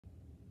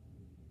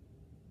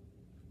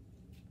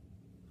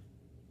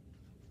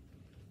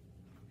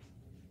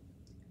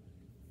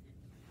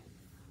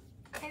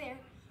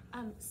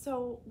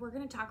So we're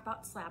going to talk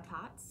about slab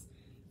pots.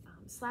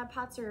 Slab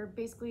pots are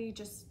basically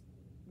just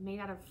made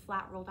out of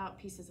flat rolled out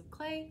pieces of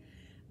clay.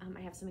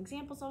 I have some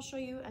examples I'll show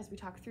you as we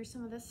talk through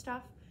some of this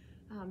stuff.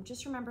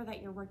 Just remember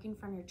that you're working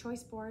from your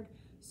choice board.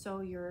 So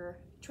your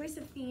choice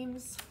of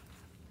themes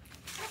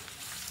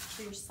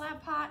for your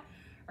slab pot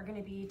are going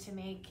to be to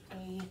make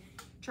a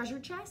treasure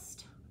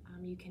chest.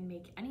 You can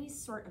make any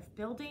sort of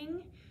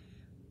building,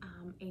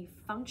 a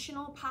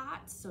functional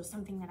pot, so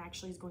something that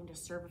actually is going to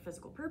serve a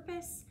physical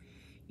purpose.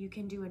 You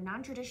can do a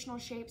non-traditional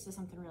shape, so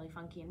something really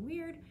funky and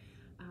weird.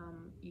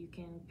 You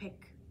can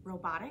pick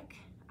robotic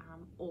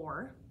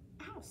or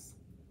a house.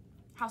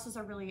 Houses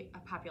are really a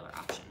popular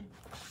option.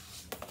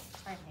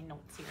 I have my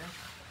notes here.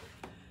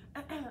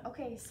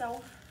 Okay,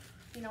 so,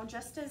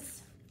 just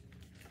as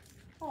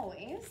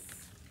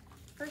always,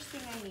 first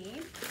thing I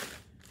need,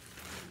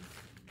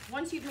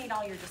 once you've made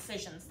all your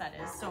decisions, that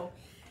is, so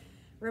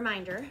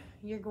reminder,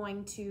 you're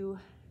going to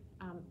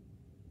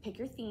pick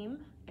your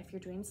theme. If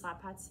you're doing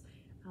slab pots,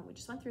 we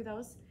just went through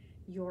those.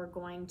 You're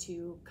going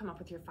to come up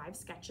with your 5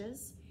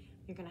 sketches.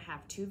 You're going to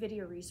have 2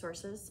 video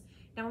resources.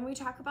 Now, when we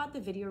talk about the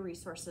video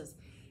resources,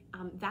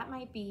 that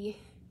might be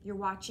you're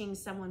watching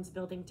someone's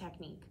building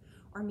technique,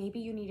 or maybe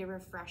you need a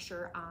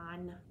refresher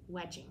on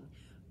wedging.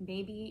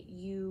 Maybe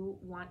you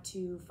want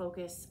to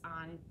focus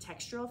on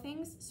textural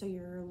things, so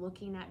you're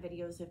looking at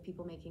videos of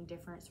people making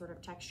different sort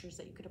of textures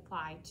that you could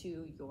apply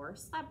to your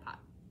slab pot.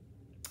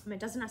 It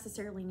doesn't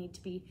necessarily need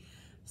to be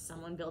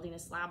someone building a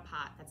slab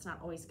pot. That's not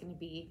always going to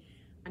be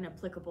an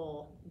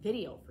applicable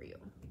video for you.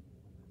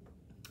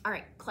 All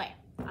right, clay.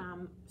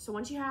 So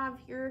once you have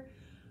your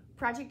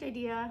project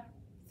idea,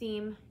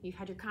 theme, you've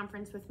had your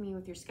conference with me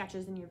with your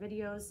sketches and your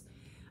videos,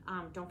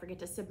 don't forget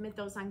to submit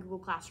those on Google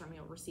Classroom.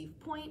 You'll receive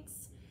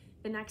points.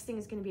 The next thing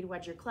is going to be to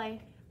wedge your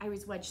clay. I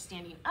always wedge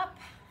standing up.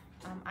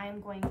 I am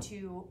going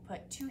to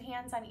put 2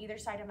 hands on either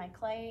side of my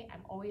clay.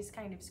 I'm always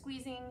kind of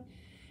squeezing.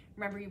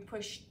 Remember, you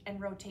push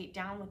and rotate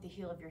down with the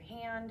heel of your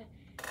hand,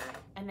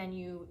 and then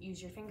you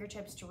use your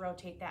fingertips to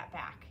rotate that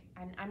back.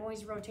 And I'm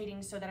always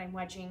rotating so that I'm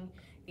wedging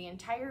the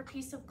entire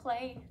piece of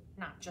clay,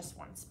 not just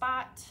one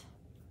spot.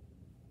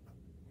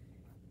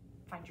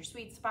 Find your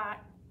sweet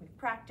spot. We've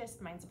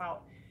practiced. Mine's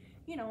about,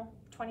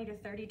 20 to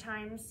 30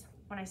 times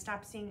when I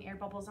stop seeing air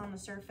bubbles on the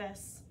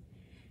surface.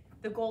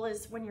 The goal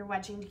is when you're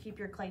wedging to keep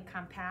your clay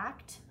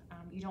compact.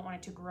 You don't want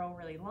it to grow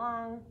really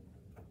long.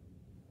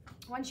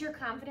 Once you're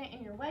confident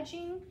in your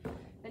wedging,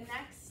 the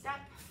next step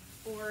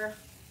for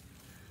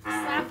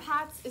slab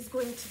pots is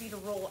going to be to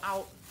roll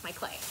out my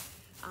clay.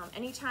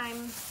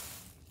 Anytime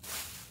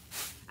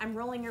I'm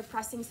rolling or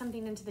pressing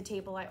something into the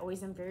table, I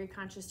always am very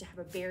conscious to have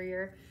a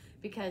barrier,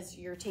 because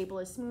your table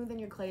is smooth and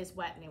your clay is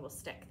wet and they will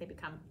stick. They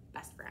become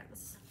best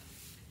friends.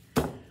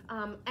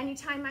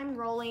 Anytime I'm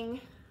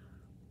rolling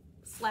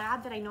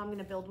slab that I know I'm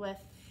gonna build with,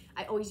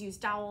 I always use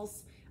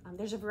dowels.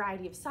 There's a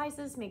variety of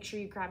sizes. Make sure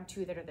you grab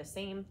 2 that are the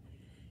same.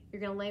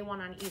 You're gonna lay one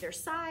on either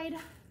side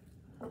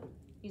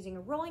using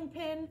a rolling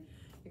pin.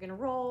 You're gonna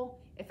roll.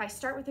 If I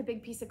start with a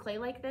big piece of clay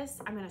like this,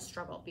 I'm gonna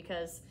struggle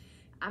because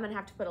I'm gonna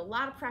have to put a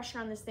lot of pressure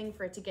on this thing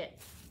for it to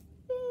get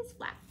this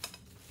flat.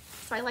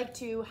 So I like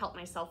to help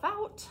myself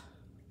out,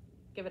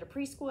 give it a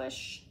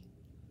pre-squish.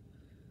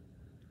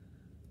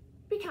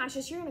 Be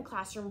conscious, you're in a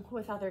classroom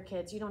with other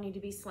kids. You don't need to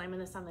be slamming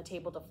this on the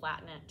table to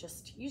flatten it.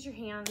 Just use your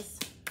hands,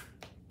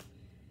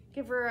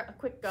 give her a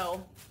quick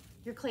go.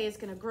 Your clay is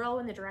gonna grow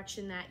in the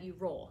direction that you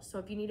roll. So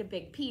if you need a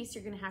big piece,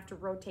 you're gonna have to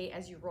rotate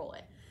as you roll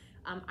it.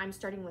 I'm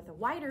starting with a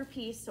wider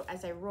piece, so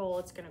as I roll,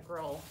 it's gonna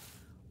grow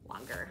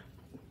longer.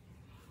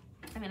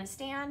 I'm gonna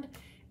stand.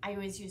 I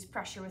always use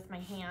pressure with my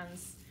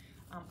hands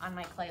on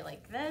my clay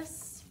like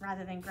this,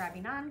 rather than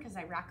grabbing on, because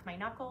I rock my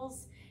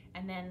knuckles,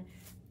 and then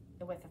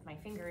the width of my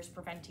fingers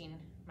preventing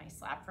my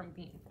slab from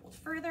being pulled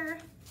further.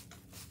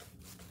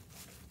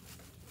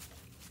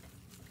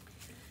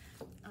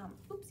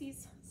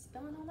 Oopsies,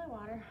 spilling all my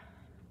water.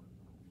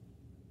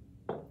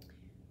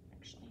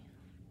 Actually,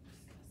 I'm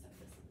just gonna set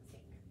this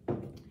in the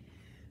sink.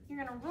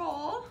 You're gonna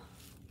roll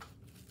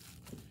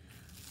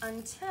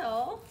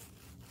until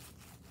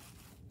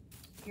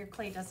your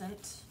clay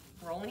doesn't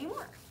roll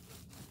anymore.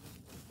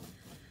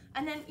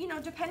 And then,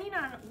 depending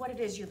on what it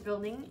is you're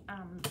building,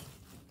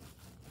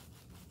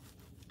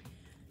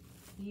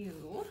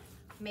 you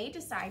may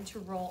decide to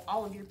roll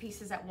all of your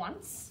pieces at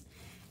once,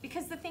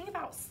 because the thing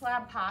about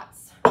slab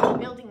pots,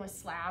 building with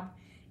slab,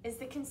 is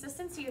the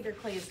consistency of your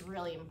clay is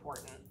really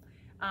important.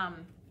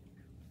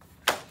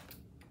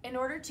 In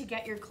order to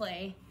get your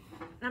clay,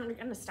 and I'm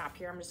gonna stop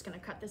here, I'm just gonna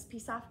cut this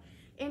piece off.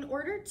 In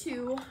order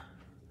to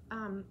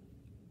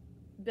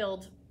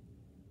build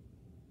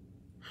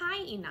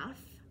high enough,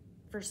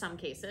 for some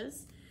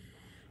cases,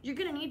 you're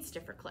gonna need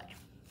stiffer clay.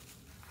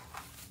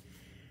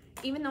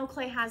 Even though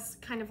clay has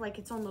kind of like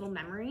its own little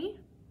memory,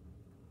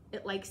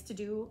 it likes to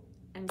do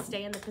and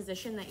stay in the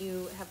position that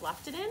you have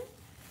left it in.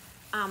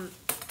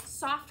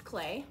 Soft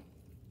clay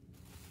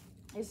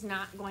is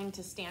not going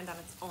to stand on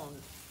its own.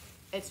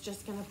 It's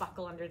just gonna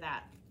buckle under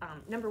that.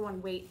 Number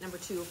 1, weight. Number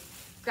 2,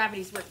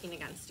 gravity's working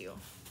against you.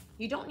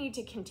 You don't need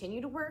to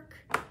continue to work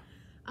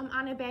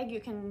on a bag. You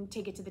can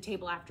take it to the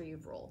table after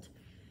you've rolled.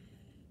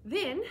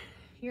 Then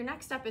your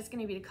next step is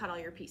going to be to cut all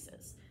your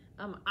pieces.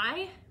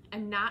 I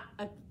am not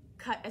a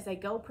cut as I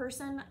go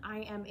person. I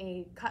am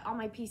a cut all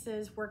my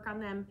pieces, work on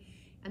them,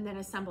 and then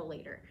assemble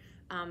later.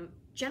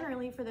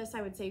 Generally for this,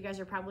 I would say you guys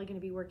are probably going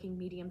to be working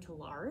medium to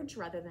large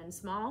rather than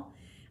small.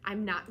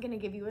 I'm not going to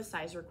give you a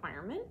size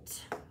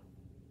requirement.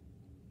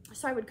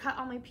 So I would cut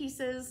all my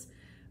pieces.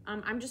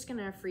 I'm just going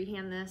to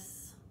freehand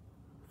this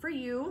for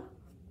you.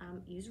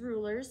 Use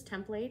rulers,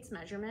 templates,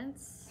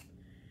 measurements.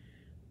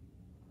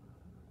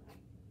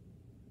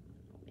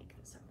 I'll make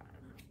this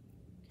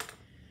up.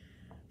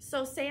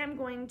 So say I'm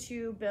going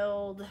to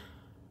build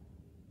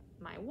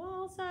my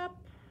walls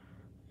up.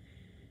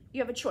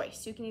 You have a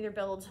choice. You can either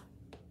build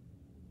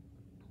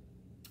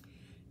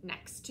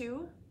next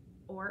to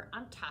or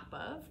on top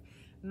of.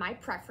 My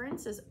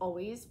preference is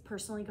always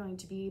personally going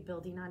to be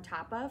building on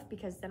top of,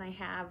 because then I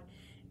have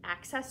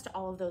access to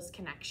all of those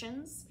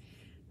connections.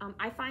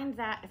 I find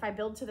that if I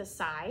build to the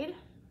side,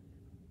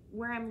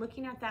 where I'm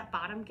looking at that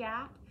bottom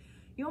gap,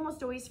 you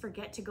almost always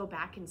forget to go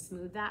back and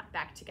smooth that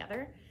back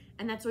together.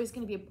 And that's always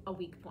going to be a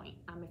weak point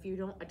if you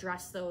don't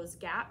address those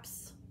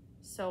gaps.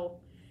 So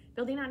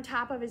building on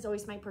top of is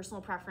always my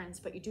personal preference,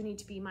 but you do need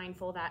to be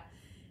mindful that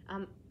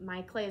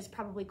my clay is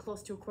probably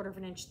close to 1/4 of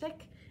an inch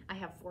thick. I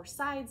have 4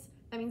 sides.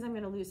 That means I'm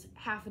going to lose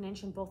 1/2 an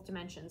inch in both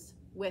dimensions,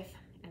 width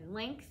and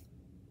length.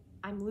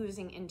 I'm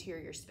losing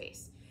interior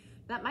space.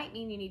 That might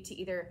mean you need to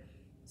either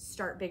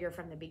start bigger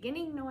from the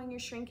beginning, knowing you're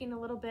shrinking a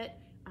little bit,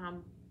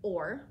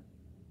 or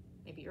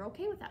maybe you're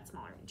okay with that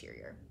smaller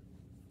interior.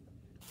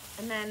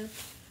 And then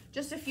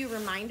just a few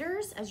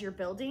reminders as you're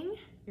building.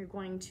 You're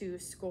going to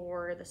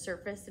score the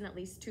surface in at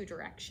least 2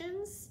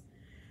 directions.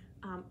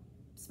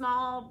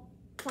 Small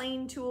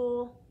plane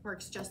tool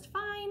works just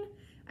fine.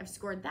 I've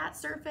scored that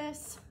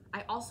surface.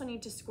 I also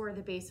need to score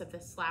the base of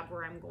the slab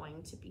where I'm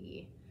going to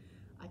be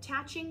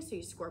attaching, so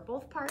you score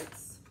both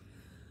parts.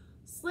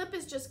 Slip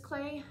is just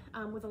clay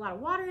with a lot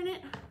of water in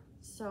it,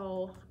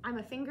 so I'm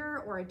a finger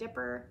or a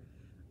dipper.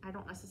 I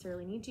don't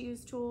necessarily need to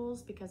use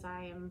tools because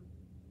I am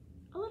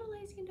a little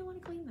lazy and don't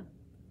want to clean them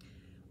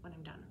when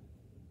I'm done.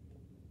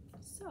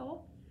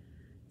 So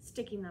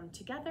sticking them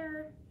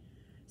together.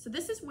 So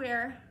this is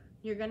where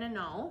you're gonna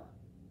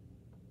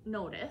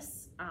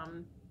notice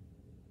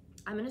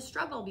I'm gonna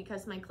struggle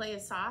because my clay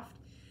is soft,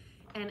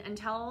 and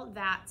until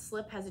that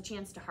slip has a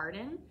chance to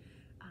harden,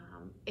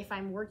 if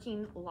I'm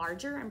working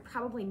larger, I'm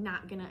probably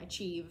not gonna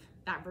achieve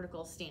that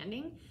vertical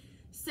standing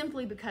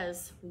simply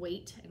because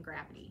weight and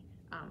gravity.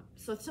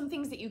 So some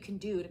things that you can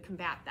do to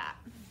combat that.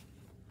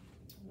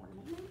 One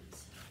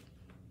moment.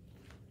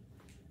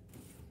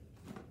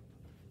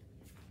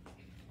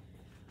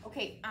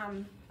 Okay,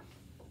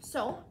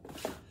 so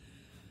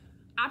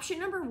option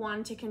number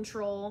 1 to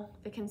control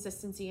the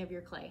consistency of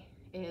your clay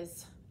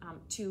is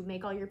to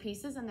make all your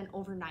pieces and then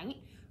overnight.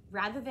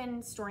 Rather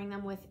than storing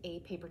them with a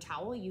paper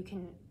towel, you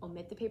can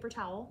omit the paper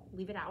towel,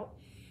 leave it out,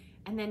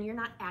 and then you're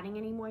not adding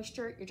any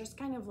moisture. You're just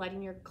kind of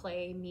letting your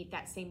clay meet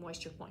that same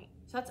moisture point.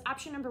 So that's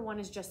option number 1,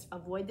 is just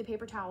avoid the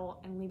paper towel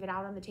and leave it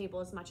out on the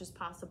table as much as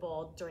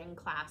possible during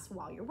class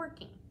while you're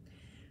working.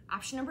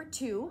 Option number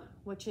 2,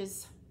 which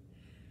is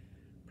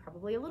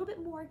probably a little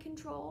bit more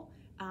control,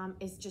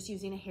 is just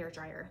using a hair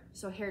dryer.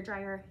 So a hair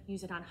dryer,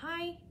 use it on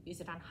high,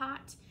 use it on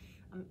hot.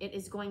 It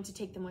is going to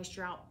take the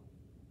moisture out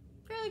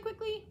fairly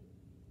quickly.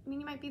 I mean,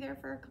 you might be there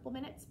for a couple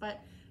minutes, but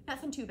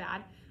nothing too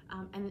bad.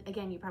 And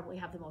again, you probably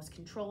have the most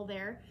control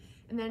there.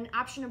 And then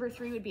option number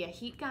 3 would be a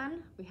heat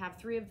gun. We have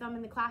 3 of them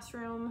in the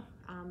classroom.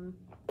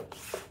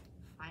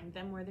 Find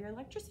them where their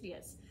electricity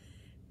is.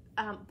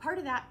 Part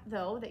of that,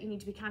 though, that you need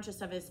to be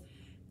conscious of is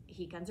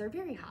heat guns are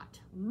very hot,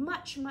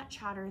 much, much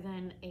hotter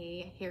than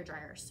a hair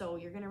dryer. So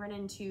you're gonna run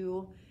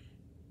into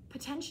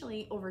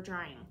potentially over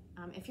drying.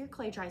 If your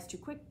clay dries too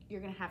quick,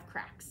 you're gonna have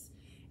cracks.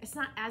 It's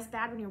not as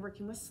bad when you're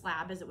working with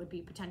slab as it would be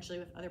potentially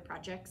with other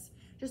projects.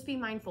 Just be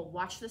mindful,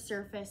 watch the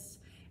surface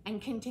and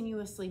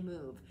continuously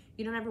move.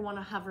 You don't ever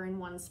wanna hover in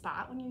one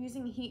spot when you're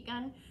using a heat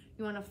gun.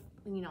 You wanna,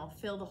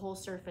 fill the whole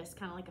surface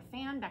kind of like a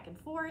fan back and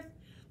forth.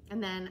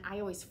 And then I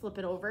always flip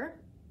it over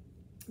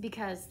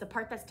because the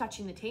part that's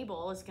touching the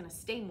table is gonna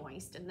stay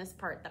moist, and this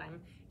part that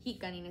I'm heat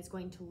gunning is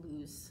going to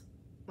lose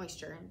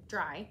moisture and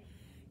dry.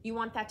 You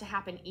want that to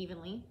happen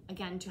evenly,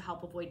 again, to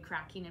help avoid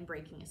cracking and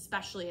breaking,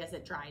 especially as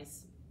it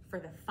dries for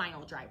the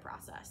final dry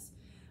process.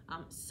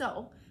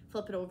 So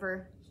flip it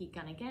over, heat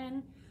gun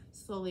again,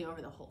 slowly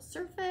over the whole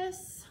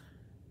surface.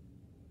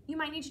 You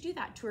might need to do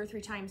that 2 or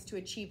 3 times to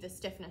achieve the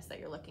stiffness that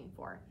you're looking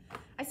for.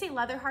 I say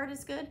leather hard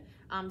is good.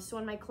 So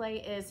when my clay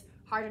is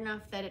hard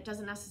enough that it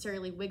doesn't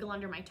necessarily wiggle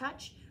under my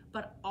touch,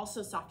 but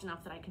also soft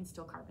enough that I can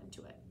still carve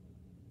into it.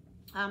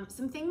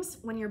 Some things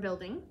when you're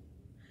building,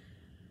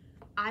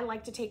 I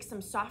like to take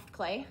some soft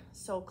clay.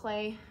 So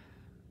clay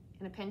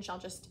in a pinch, I'll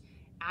just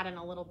add in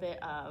a little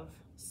bit of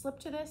slip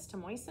to this to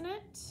moisten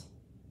it.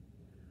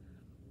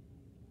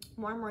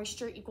 More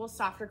moisture equals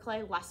softer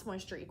clay, less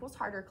moisture equals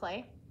harder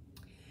clay.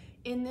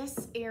 In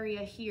this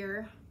area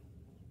here,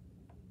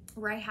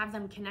 where I have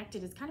them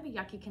connected is kind of a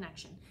yucky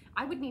connection.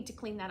 I would need to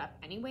clean that up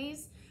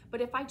anyways,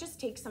 but if I just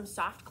take some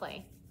soft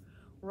clay,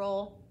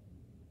 roll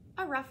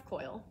a rough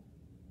coil,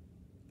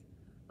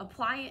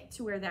 apply it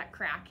to where that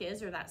crack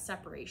is or that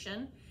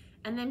separation,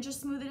 and then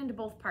just smooth it into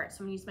both parts.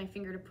 So I'm gonna use my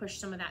finger to push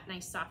some of that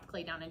nice soft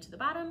clay down into the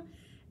bottom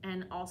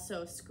and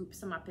also scoop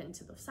some up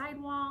into the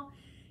sidewall.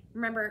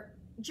 Remember,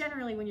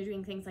 generally when you're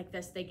doing things like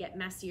this, they get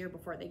messier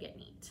before they get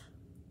neat.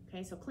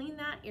 Okay, so clean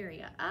that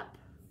area up.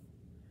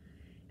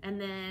 And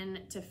then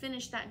to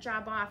finish that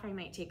job off, I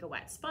might take a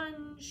wet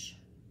sponge.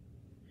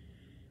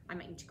 I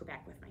might need to go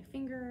back with my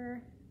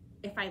finger.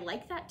 If I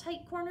like that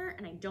tight corner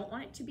and I don't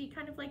want it to be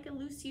kind of like a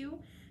loose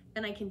U,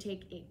 then I can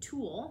take a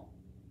tool,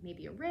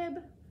 maybe a rib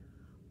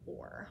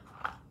or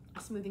a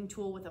smoothing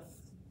tool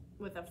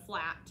with a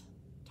flat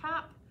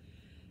top,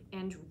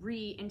 and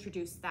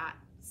reintroduce that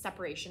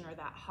separation or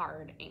that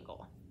hard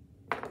angle.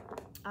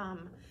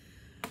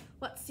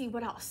 Let's see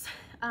what else.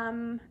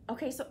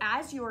 Okay, so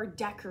as you're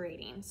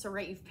decorating, so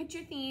right, you've picked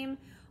your theme.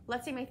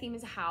 Let's say my theme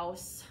is a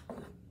house.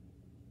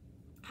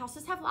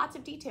 Houses have lots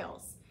of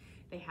details.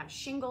 They have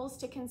shingles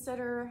to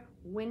consider,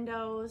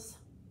 windows,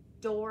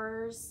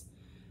 doors.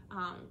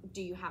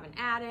 Do you have an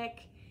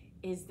attic?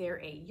 Is there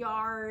a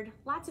yard?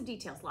 Lots of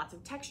details, lots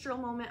of textural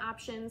moment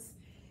options.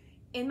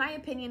 In my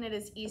opinion, it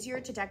is easier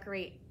to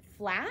decorate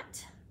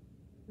flat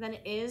than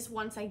it is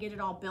once I get it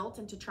all built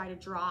and to try to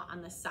draw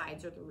on the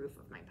sides or the roof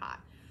of my pot.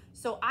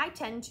 So I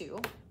tend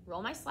to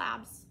roll my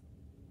slabs,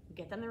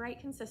 get them the right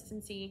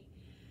consistency,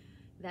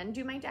 then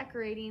do my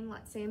decorating.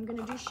 Let's say I'm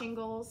gonna do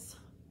shingles.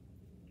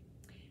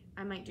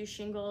 I might do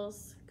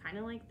shingles kind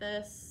of like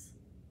this.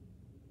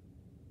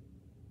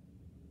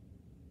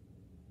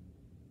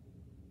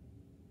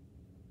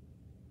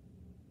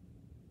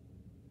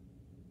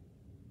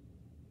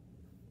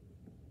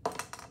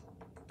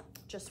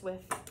 Just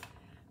with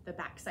the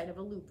back side of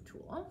a loop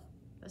tool,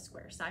 the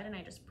square side, and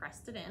I just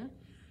pressed it in.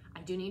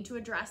 I do need to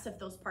address if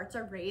those parts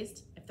are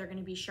raised. If they're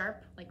gonna be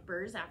sharp like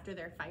burrs after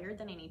they're fired,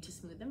 then I need to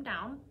smooth them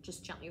down,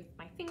 just gently with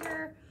my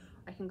finger.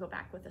 I can go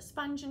back with a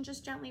sponge and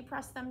just gently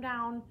press them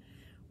down,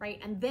 right?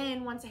 And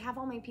then once I have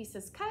all my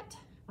pieces cut,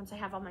 once I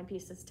have all my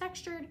pieces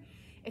textured,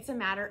 it's a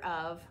matter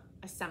of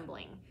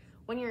assembling.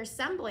 When you're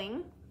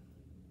assembling,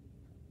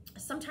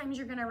 sometimes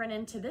you're gonna run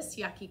into this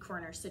yucky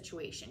corner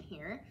situation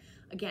here.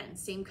 Again,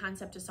 same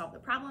concept to solve the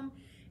problem.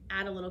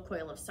 Add a little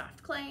coil of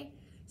soft clay.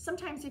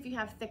 Sometimes if you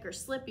have thicker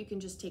slip, you can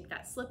just take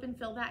that slip and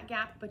fill that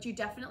gap, but you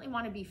definitely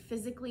want to be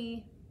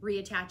physically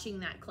reattaching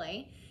that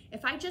clay.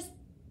 If I just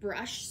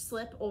brush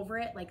slip over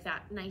it like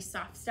that nice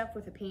soft stuff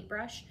with a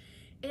paintbrush,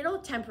 it'll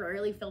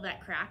temporarily fill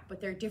that crack, but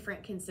they're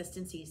different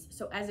consistencies.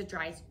 So as it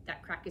dries,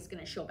 that crack is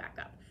going to show back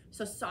up.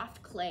 So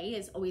soft clay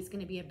is always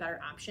going to be a better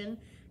option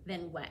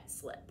than wet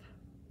slip.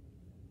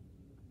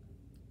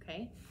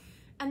 Okay.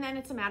 And then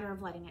it's a matter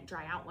of letting it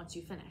dry out once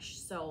you finish.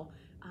 So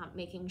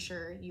making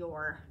sure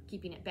you're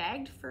keeping it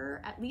bagged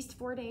for at least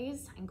 4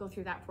 days and go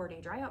through that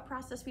 4-day dry out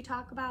process we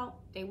talk about.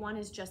 Day 1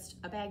 is just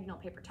a bag, no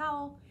paper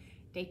towel.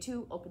 Day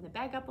 2, open the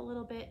bag up a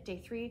little bit.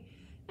 Day 3,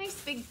 nice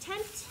big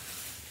tent,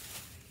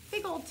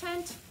 big old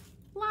tent,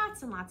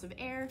 lots and lots of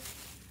air.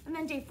 And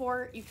then day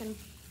 4, you can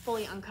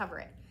fully uncover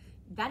it.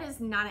 That is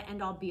not an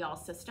end all be all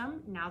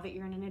system. Now that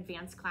you're in an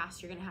advanced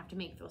class, you're gonna have to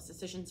make those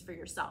decisions for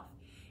yourself.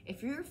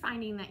 If you're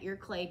finding that your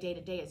clay day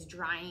to day is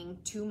drying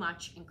too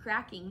much and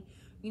cracking,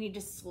 you need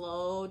to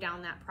slow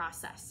down that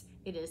process.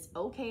 It is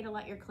okay to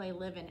let your clay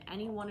live in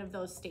any one of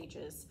those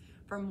stages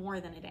for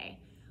more than a day.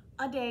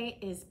 A day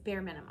is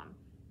bare minimum.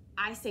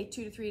 I say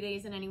 2 to 3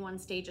 days in any one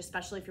stage,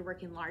 especially if you're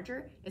working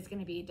larger, is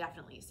gonna be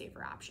definitely a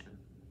safer option.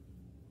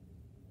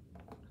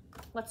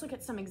 Let's look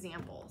at some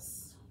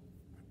examples.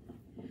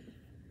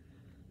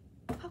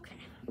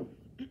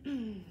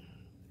 Okay.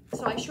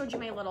 So I showed you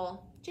my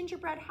little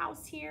gingerbread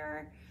house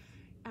here.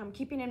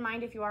 Keeping in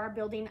mind, if you are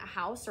building a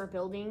house or a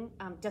building,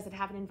 does it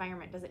have an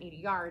environment? Does it need a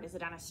yard? Is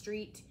it on a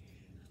street?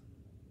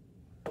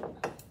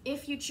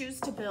 If you choose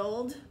to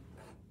build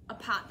a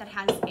pot that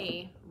has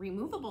a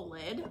removable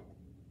lid,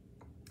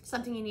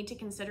 something you need to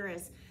consider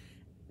is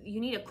you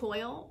need a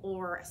coil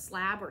or a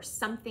slab or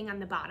something on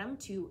the bottom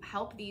to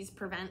help these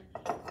prevent,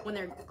 when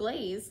they're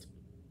glazed,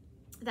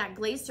 that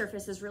glazed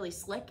surface is really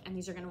slick and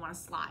these are gonna wanna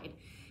slide.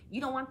 You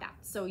don't want that.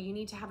 So you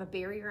need to have a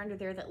barrier under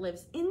there that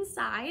lives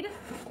inside,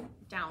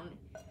 down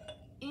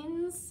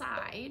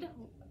inside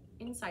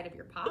of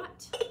your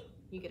pot.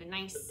 You get a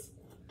nice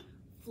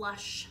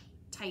flush,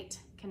 tight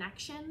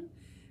connection.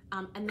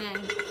 And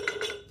then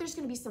there's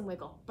gonna be some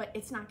wiggle, but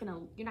you're not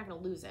gonna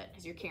lose it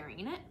as you're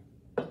carrying it.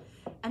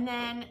 And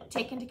then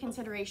take into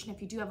consideration,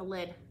 if you do have a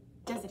lid,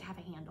 does it have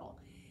a handle?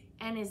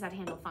 And is that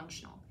handle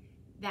functional?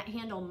 That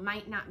handle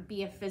might not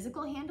be a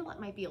physical handle, it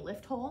might be a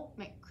lift hole,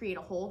 might create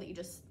a hole that you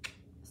just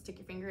stick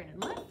your finger in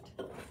and lift.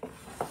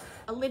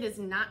 A lid is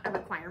not a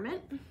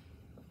requirement.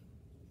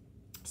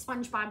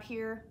 SpongeBob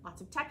here,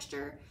 lots of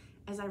texture.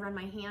 As I run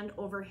my hand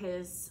over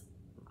his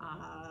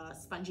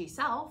spongy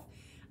self,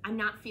 I'm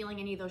not feeling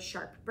any of those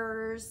sharp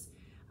burrs.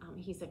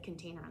 He's a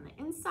container on the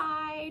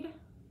inside,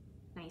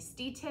 nice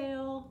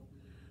detail,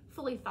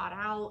 fully thought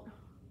out,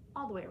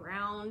 all the way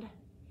around.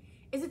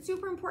 Is it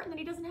super important that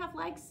he doesn't have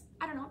legs?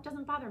 I don't know, it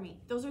doesn't bother me.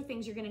 Those are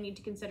things you're gonna need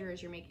to consider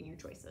as you're making your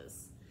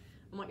choices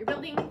on what you're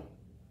building.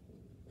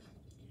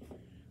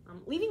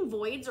 Leaving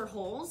voids or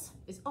holes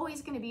is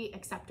always gonna be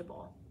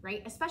acceptable,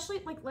 right? Especially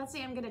like, let's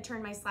say I'm gonna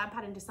turn my slab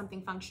pot into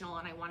something functional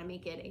and I wanna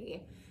make it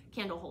a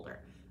candle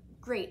holder.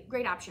 Great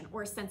option,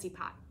 or a Scentsy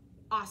pot,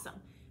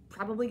 awesome.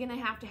 Probably gonna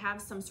have to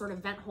have some sort of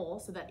vent hole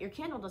so that your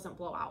candle doesn't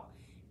blow out.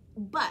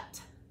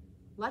 But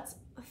let's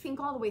think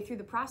all the way through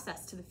the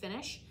process to the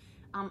finish.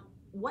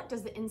 What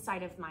does the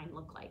inside of mine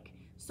look like?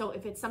 So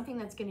if it's something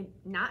that's gonna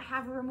not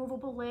have a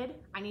removable lid,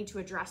 I need to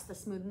address the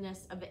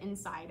smoothness of the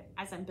inside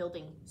as I'm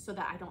building so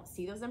that I don't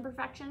see those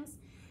imperfections.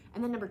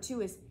 And then number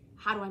two is,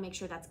 how do I make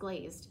sure that's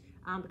glazed?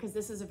 Because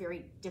this is a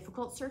very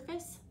difficult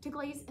surface to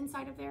glaze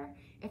inside of there.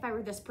 If I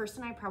were this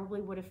person, I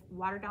probably would have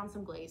watered down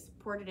some glaze,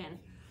 poured it in,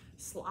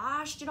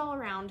 sloshed it all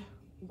around,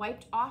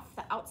 wiped off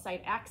the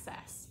outside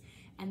excess,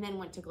 and then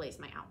went to glaze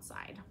my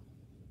outside.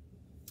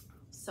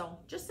 So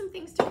just some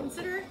things to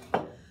consider.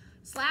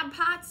 Slab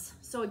pots,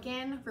 so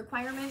again,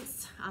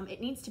 requirements,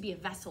 it needs to be a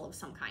vessel of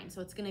some kind, so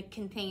it's gonna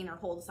contain or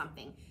hold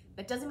something.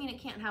 That doesn't mean it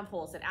can't have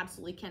holes. It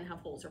absolutely can have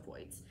holes or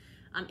voids.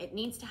 It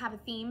needs to have a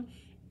theme,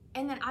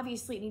 and then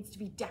obviously it needs to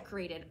be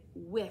decorated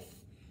with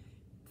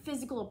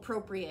physical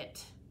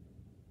appropriate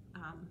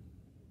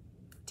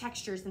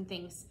textures and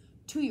things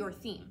to your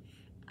theme.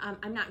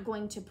 I'm not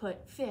going to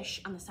put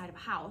fish on the side of a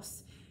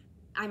house.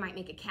 I might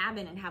make a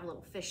cabin and have a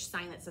little fish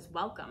sign that says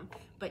welcome,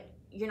 but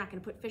you're not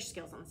going to put fish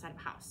scales on the side of a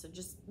house. So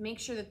just make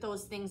sure that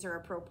those things are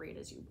appropriate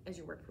as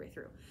you work your way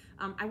through.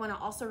 I want to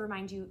also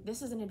remind you,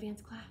 this is an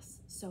advanced class,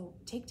 so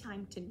take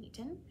time to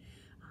neaten.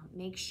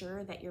 Make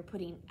sure that you're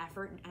putting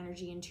effort and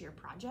energy into your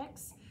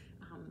projects,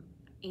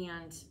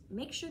 and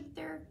make sure that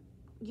they're,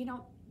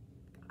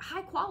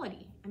 high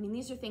quality. I mean,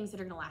 these are things that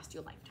are going to last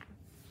you a lifetime.